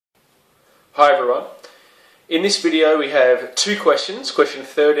Hi everyone. In this video we have two questions, question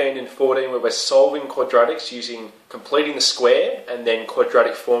 13 and 14, where we're solving quadratics using completing the square and then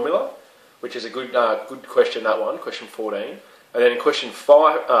quadratic formula, which is a good question, that one, question 14. And then in question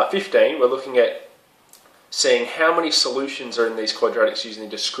 15 we're looking at seeing how many solutions are in these quadratics using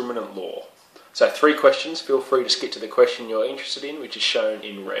the discriminant law. So three questions, feel free to skip to the question you're interested in, which is shown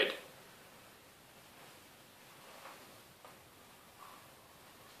in red.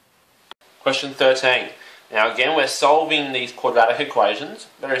 Question 13. Now again, we're solving these quadratic equations,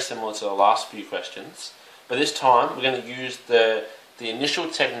 very similar to the last few questions, but this time we're going to use the initial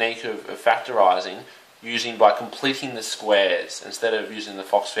technique of factorising by completing the squares instead of using the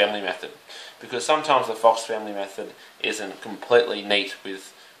Fox family method, because sometimes the Fox family method isn't completely neat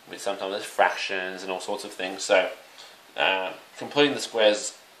with sometimes there's fractions and all sorts of things. So completing the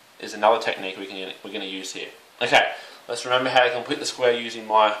squares is another technique we're going to use here. Okay, let's remember how to complete the square using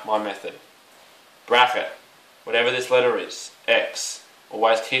my method. Bracket, whatever this letter is, x,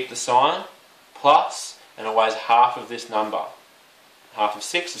 always keep the sign, plus, and always half of this number. Half of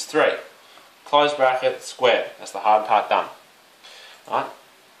 6 is 3. Close bracket, squared. That's the hard part done. Right?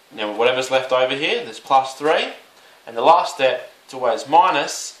 Now whatever's left over here, there's plus 3, and the last step, it's always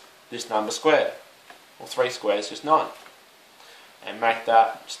minus this number squared. Well, 3 squared is just 9. And make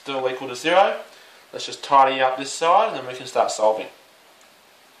that still equal to 0. Let's just tidy up this side, and then we can start solving.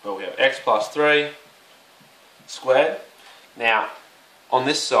 Well, we have x plus 3 squared. Now, on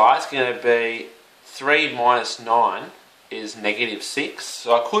this side, it's going to be 3 minus 9 is negative 6.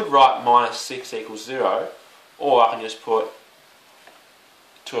 So I could write minus 6 equals 0, or I can just put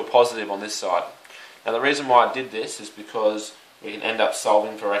to a positive on this side. Now, the reason why I did this is because we can end up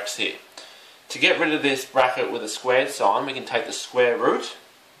solving for x here. To get rid of this bracket with a squared sign, we can take the square root.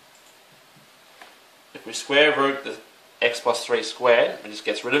 If we square root the x plus 3 squared, it just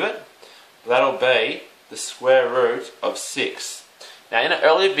gets rid of it. That'll be the square root of 6. Now in an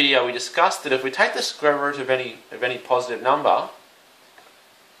earlier video we discussed that if we take the square root of any positive number,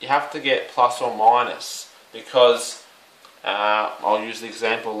 you have to get plus or minus, because I'll use the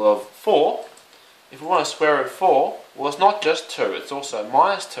example of 4. If we want to square root 4, well, it's not just 2, it's also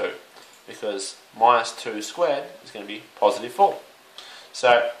minus 2, because minus 2 squared is going to be positive 4.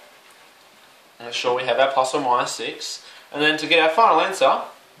 So make sure we have our plus or minus 6, and then to get our final answer,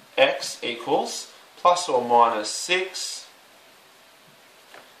 x equals plus or minus 6,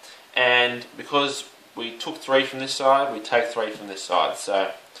 and because we took 3 from this side, we take 3 from this side.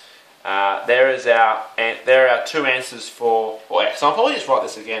 So there are our two answers for x. I'll probably just write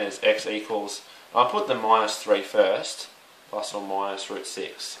this again as x equals, I'll put the minus 3 first, plus or minus root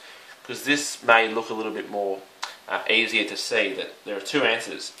 6, because this may look a little bit more easier to see that there are two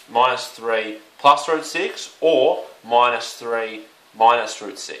answers, minus 3 plus root 6 or minus 3 minus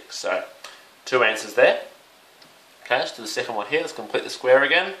root 6. So two answers there. Okay, let's do the second one here. Let's complete the square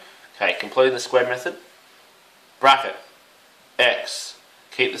again. Okay, completing the square method. Bracket, x,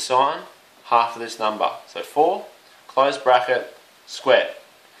 keep the sign, half of this number. So 4, close bracket, squared.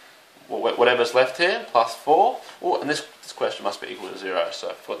 Whatever's left here, plus 4. Oh, and this question must be equal to 0,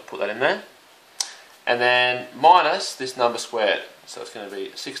 so put that in there. And then minus this number squared. So it's going to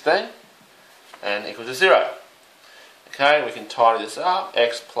be 16 and equal to 0. Okay, we can tidy this up.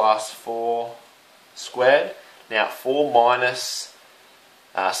 X plus 4 squared. Now 4 minus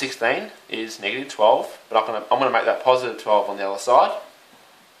 16 is negative 12, but I'm going to make that positive 12 on the other side.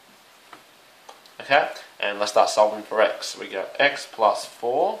 Okay, and let's start solving for x. We go x plus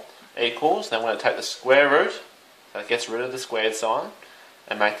 4 equals, then we're going to take the square root, so it gets rid of the squared sign,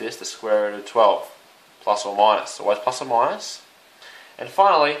 and make this the square root of 12, plus or minus, always plus or minus. And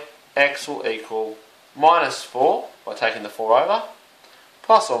finally, x will equal minus 4, by taking the 4 over,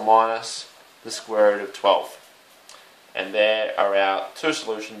 plus or minus the square root of 12. And there are our two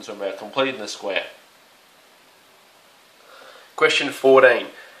solutions when we're completing the square. Question 14.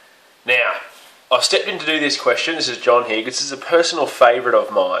 Now, I've stepped in to do this question. This is John here. This is a personal favourite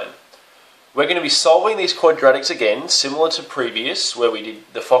of mine. We're going to be solving these quadratics again, similar to previous, where we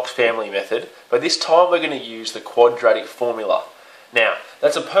did the Fox family method, but this time we're going to use the quadratic formula. Now,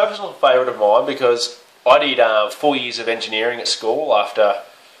 that's a personal favourite of mine because I did 4 years of engineering at school after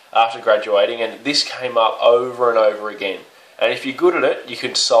graduating, and this came up over and over again. And if you're good at it, you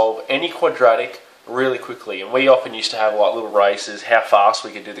can solve any quadratic really quickly. And we often used to have like little races, how fast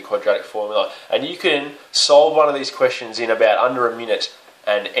we could do the quadratic formula. And you can solve one of these questions in about under a minute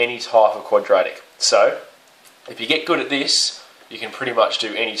and any type of quadratic. So, if you get good at this, you can pretty much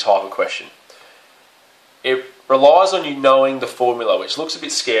do any type of question. It relies on you knowing the formula, which looks a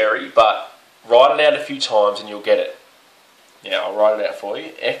bit scary, but write it out a few times and you'll get it. Now I'll write it out for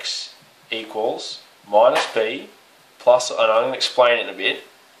you. X equals minus b plus, and I'm going to explain it in a bit,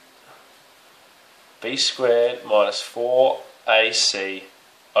 b squared minus 4ac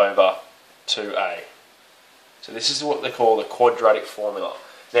over 2a. So this is what they call the quadratic formula.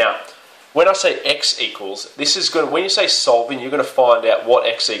 Now, when I say x equals, this is going to, when you say solving, you're going to find out what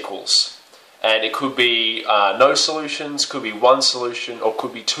x equals. And it could be no solutions, could be one solution, or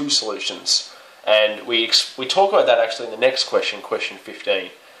could be two solutions. And we talk about that actually in the next question, question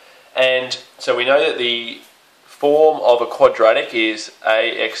 15. And so we know that the form of a quadratic is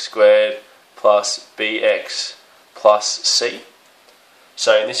ax squared plus bx plus c.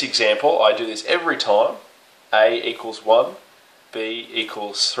 So in this example, I do this every time. A equals 1, b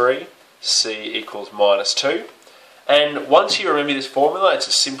equals 3, c equals minus 2. And once you remember this formula, it's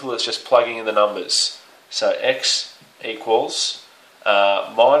as simple as just plugging in the numbers. So x equals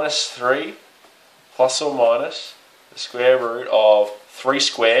minus 3 plus or minus the square root of 3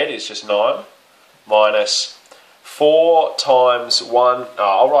 squared is just 9, minus 4 times 1,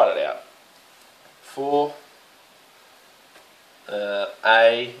 I'll write it out. 4,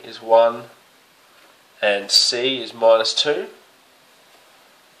 a is 1, and c is minus 2,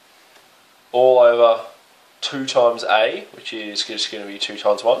 all over 2 times a, which is just going to be 2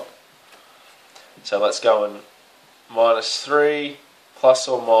 times 1. So let's go in minus 3 plus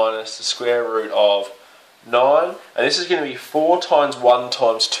or minus the square root of 9. And this is going to be 4 times 1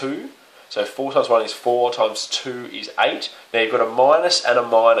 times 2. So 4 times 1 is 4 times 2 is 8. Now you've got a minus and a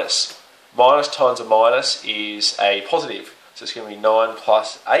minus. Minus times a minus is a positive. So it's going to be 9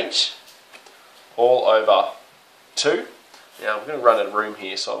 plus 8 all over 2. Now I'm going to run out of room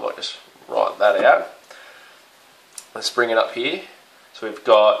here, so I might just write that out. Let's bring it up here. So we've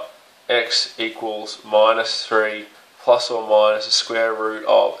got x equals minus 3 plus or minus the square root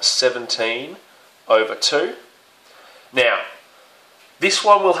of 17 over 2. Now, this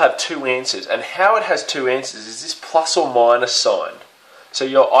one will have two answers, and how it has two answers is this plus or minus sign. So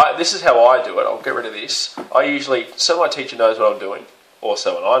this is how I do it. I'll get rid of this. I usually, so my teacher knows what I'm doing, or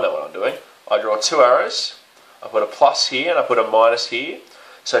so when I know what I'm doing, I draw two arrows. I put a plus here and I put a minus here.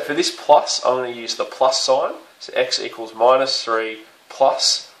 So for this plus, I'm going to use the plus sign. So x equals minus 3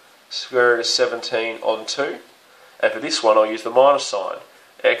 plus square root of 17 on 2. And for this one, I'll use the minus sign.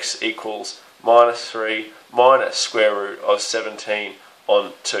 X equals minus 3 minus square root of 17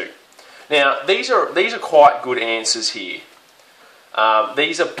 on 2. Now, these are quite good answers here.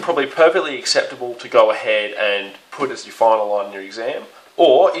 These are probably perfectly acceptable to go ahead and put as your final line in your exam.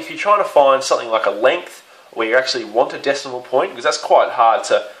 Or if you're trying to find something like a length where you actually want a decimal point, because that's quite hard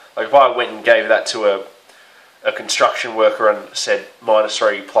to, like if I went and gave that to a construction worker and said minus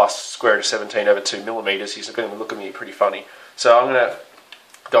 3 plus square root of 17 over 2 millimetres, he's going to look at me pretty funny. So I'm going to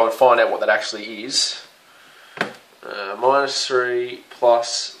go and find out what that actually is. Minus 3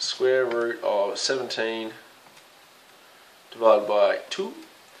 plus square root of 17 divided by 2,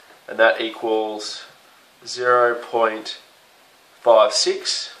 and that equals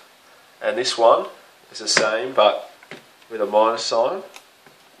 0.56, and this one is the same but with a minus sign.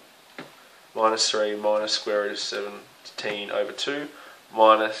 Minus 3 minus square root of 17 over 2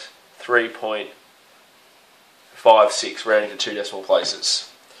 minus 3.56, rounding to two decimal places.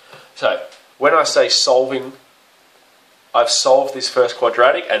 So when I say solving, I've solved this first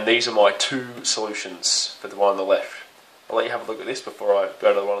quadratic and these are my two solutions for the one on the left. I'll let you have a look at this before I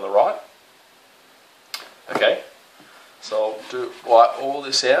go to the one on the right. Okay, so I'll wipe all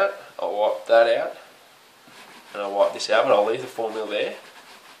this out, I'll wipe that out, and I'll wipe this out, but I'll leave the formula there.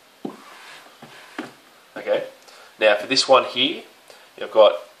 Okay, now for this one here, you've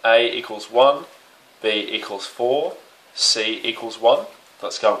got A equals 1, B equals 4, C equals 1.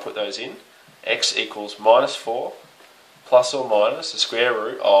 Let's go and put those in. X equals minus 4, plus or minus the square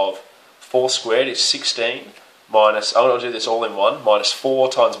root of 4 squared is 16, minus, I'm going to do this all in one, minus 4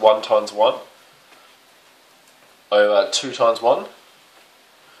 times 1 times 1 over 2 times 1.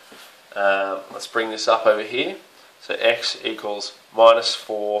 Let's bring this up over here. So x equals minus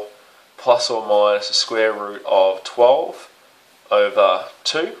 4 plus or minus the square root of 12 over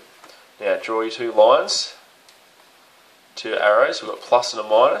 2. Now draw your two lines, two arrows, we've got plus and a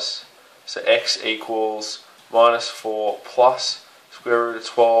minus. So x equals minus 4 plus square root of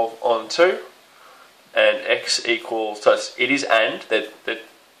 12 on 2. And x equals, so it is and, they're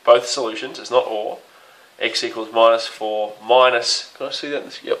both solutions, it's not or. X equals minus 4 minus, can I see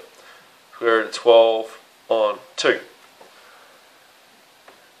that? Yep. Square root of 12 on 2.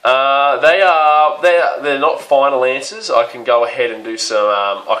 They're not final answers. I can go ahead and do some,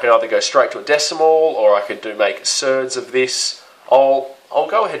 I can either go straight to a decimal or I could make surds of this. I'll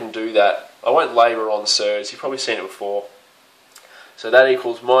go ahead and do that. I won't labour on surds, you've probably seen it before. So that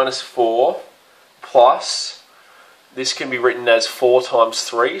equals minus 4 plus, this can be written as 4 times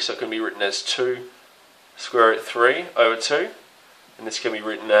 3, so it can be written as 2 square root 3 over 2. And this can be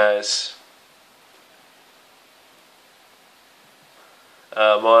written as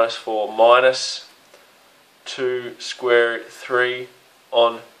minus 4 minus 2 square root 3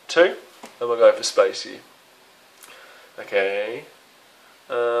 on 2. And we'll go for space here. Okay,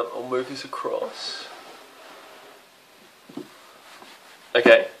 I'll move this across.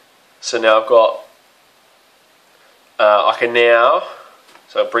 Okay, so now I've got,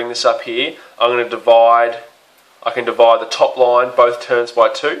 so I'll bring this up here. I'm going to divide, I can divide the top line, both terms, by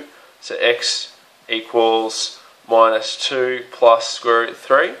 2. So x equals minus 2 plus square root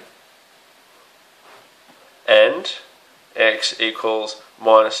 3. And x equals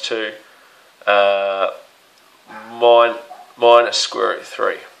minus 2 minus square root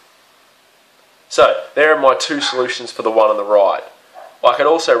 3. So there are my two solutions for the one on the right. I could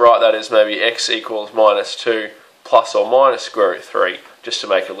also write that as maybe x equals minus 2 plus or minus square root 3, just to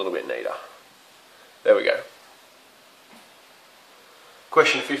make it a little bit neater. There we go.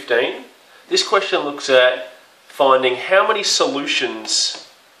 Question 15. This question looks at finding how many solutions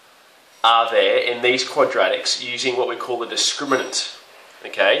are there in these quadratics using what we call a discriminant.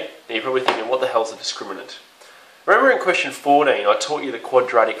 Okay, now you're probably thinking, what the hell's a discriminant? Remember in question 14 I taught you the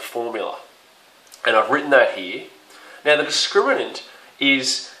quadratic formula, and I've written that here. Now the discriminant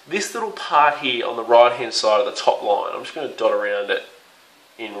is this little part here on the right hand side of the top line. I'm just going to dot around it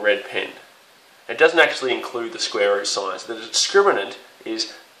in red pen. It doesn't actually include the square root signs. The discriminant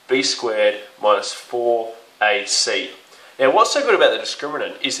is b squared minus 4ac. Now what's so good about the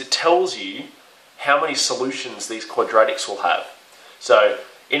discriminant is it tells you how many solutions these quadratics will have. So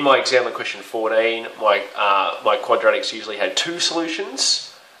in my example in question 14, my quadratics usually had 2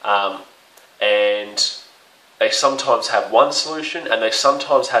 solutions, and they sometimes have 1 solution, and they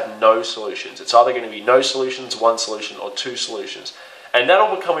sometimes have no solutions. It's either going to be no solutions, 1 solution, or 2 solutions. And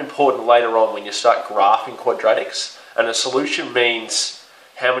that'll become important later on when you start graphing quadratics. And a solution means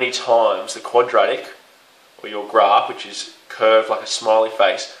how many times the quadratic, or your graph, which is curved like a smiley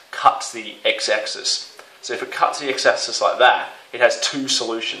face, cuts the x-axis. So if it cuts the x-axis like that, it has 2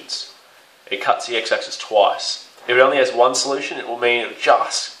 solutions. It cuts the x-axis twice. If it only has 1 solution, it will mean it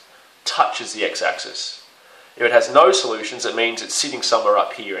just touches the x-axis. If it has no solutions, it means it's sitting somewhere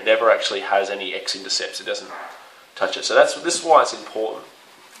up here. It never actually has any x-intercepts. It doesn't touch it. So this is why it's important.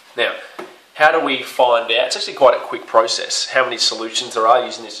 Now, how do we find out? It's actually quite a quick process. How many solutions there are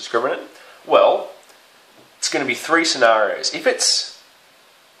using this discriminant? Well, it's going to be 3 scenarios. If it's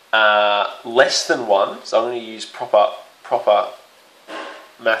less than 1, so I'm going to use proper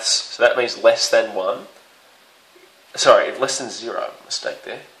maths. So that means less than 1. Sorry, if less than 0. Mistake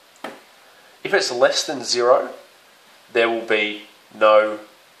there. If it's less than 0, there will be no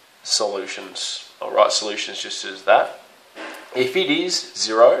solutions. I'll write solutions just as that. If it is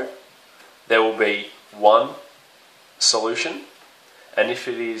 0, there will be 1 solution. And if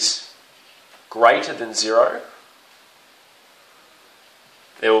it is greater than 0,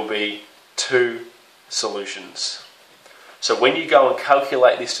 there will be 2 solutions. So when you go and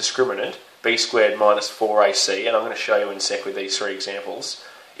calculate this discriminant, b squared minus 4ac, and I'm going to show you in a sec with these 3 examples,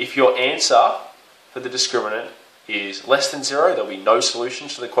 if your answer for the discriminant is less than 0, there'll be no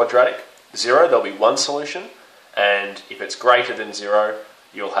solutions to the quadratic. 0, there'll be 1 solution. And if it's greater than 0,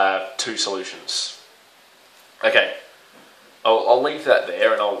 you'll have 2 solutions. Okay, I'll leave that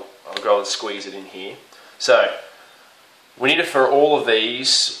there, and I'll go and squeeze it in here. So we need to, for all of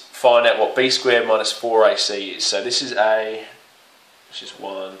these, find out what b squared minus 4ac is. So this is a, which is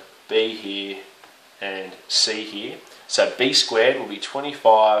 1, b here, and c here. So b squared will be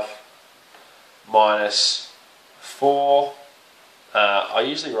 25 minus 4. I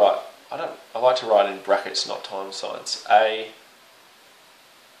usually write, I like to write in brackets, not times signs. A,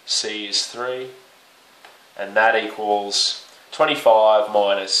 c is 3, and that equals 25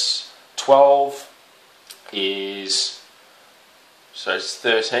 minus 12 is, so it's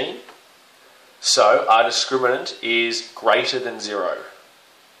 13. So our discriminant is greater than 0.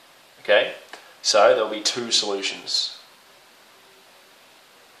 Okay, so there'll be 2 solutions.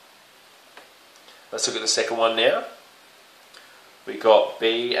 Let's look at the second one now. We got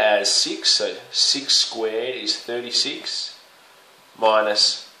b as 6, so 6 squared is 36,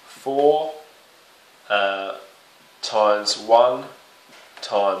 minus 4 times 1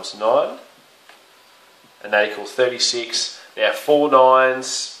 times 9, and that equals 36. Now 4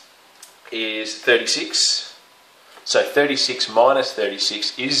 9s is 36, so 36 minus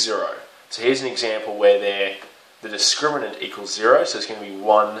 36 is 0. So here's an example where the discriminant equals 0, so it's going to be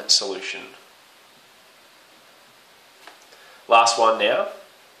 1 solution. Last one now.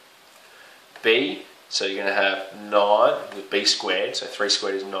 B, so you're going to have 9 with b squared, so 3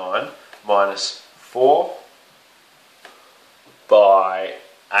 squared is 9, minus 4 by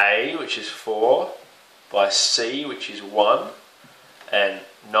a, which is 4, by c, which is 1, and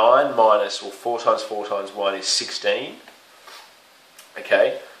 9 minus, well, 4 times 4 times 1 is 16.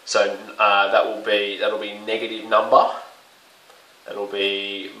 Okay, so that'll be a negative number. That'll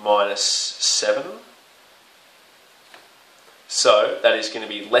be minus 7. So that is going to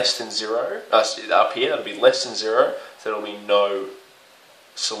be less than 0. Up here, that'll be less than 0. So there'll be no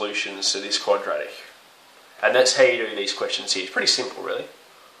solutions to this quadratic. And that's how you do these questions here. It's pretty simple, really.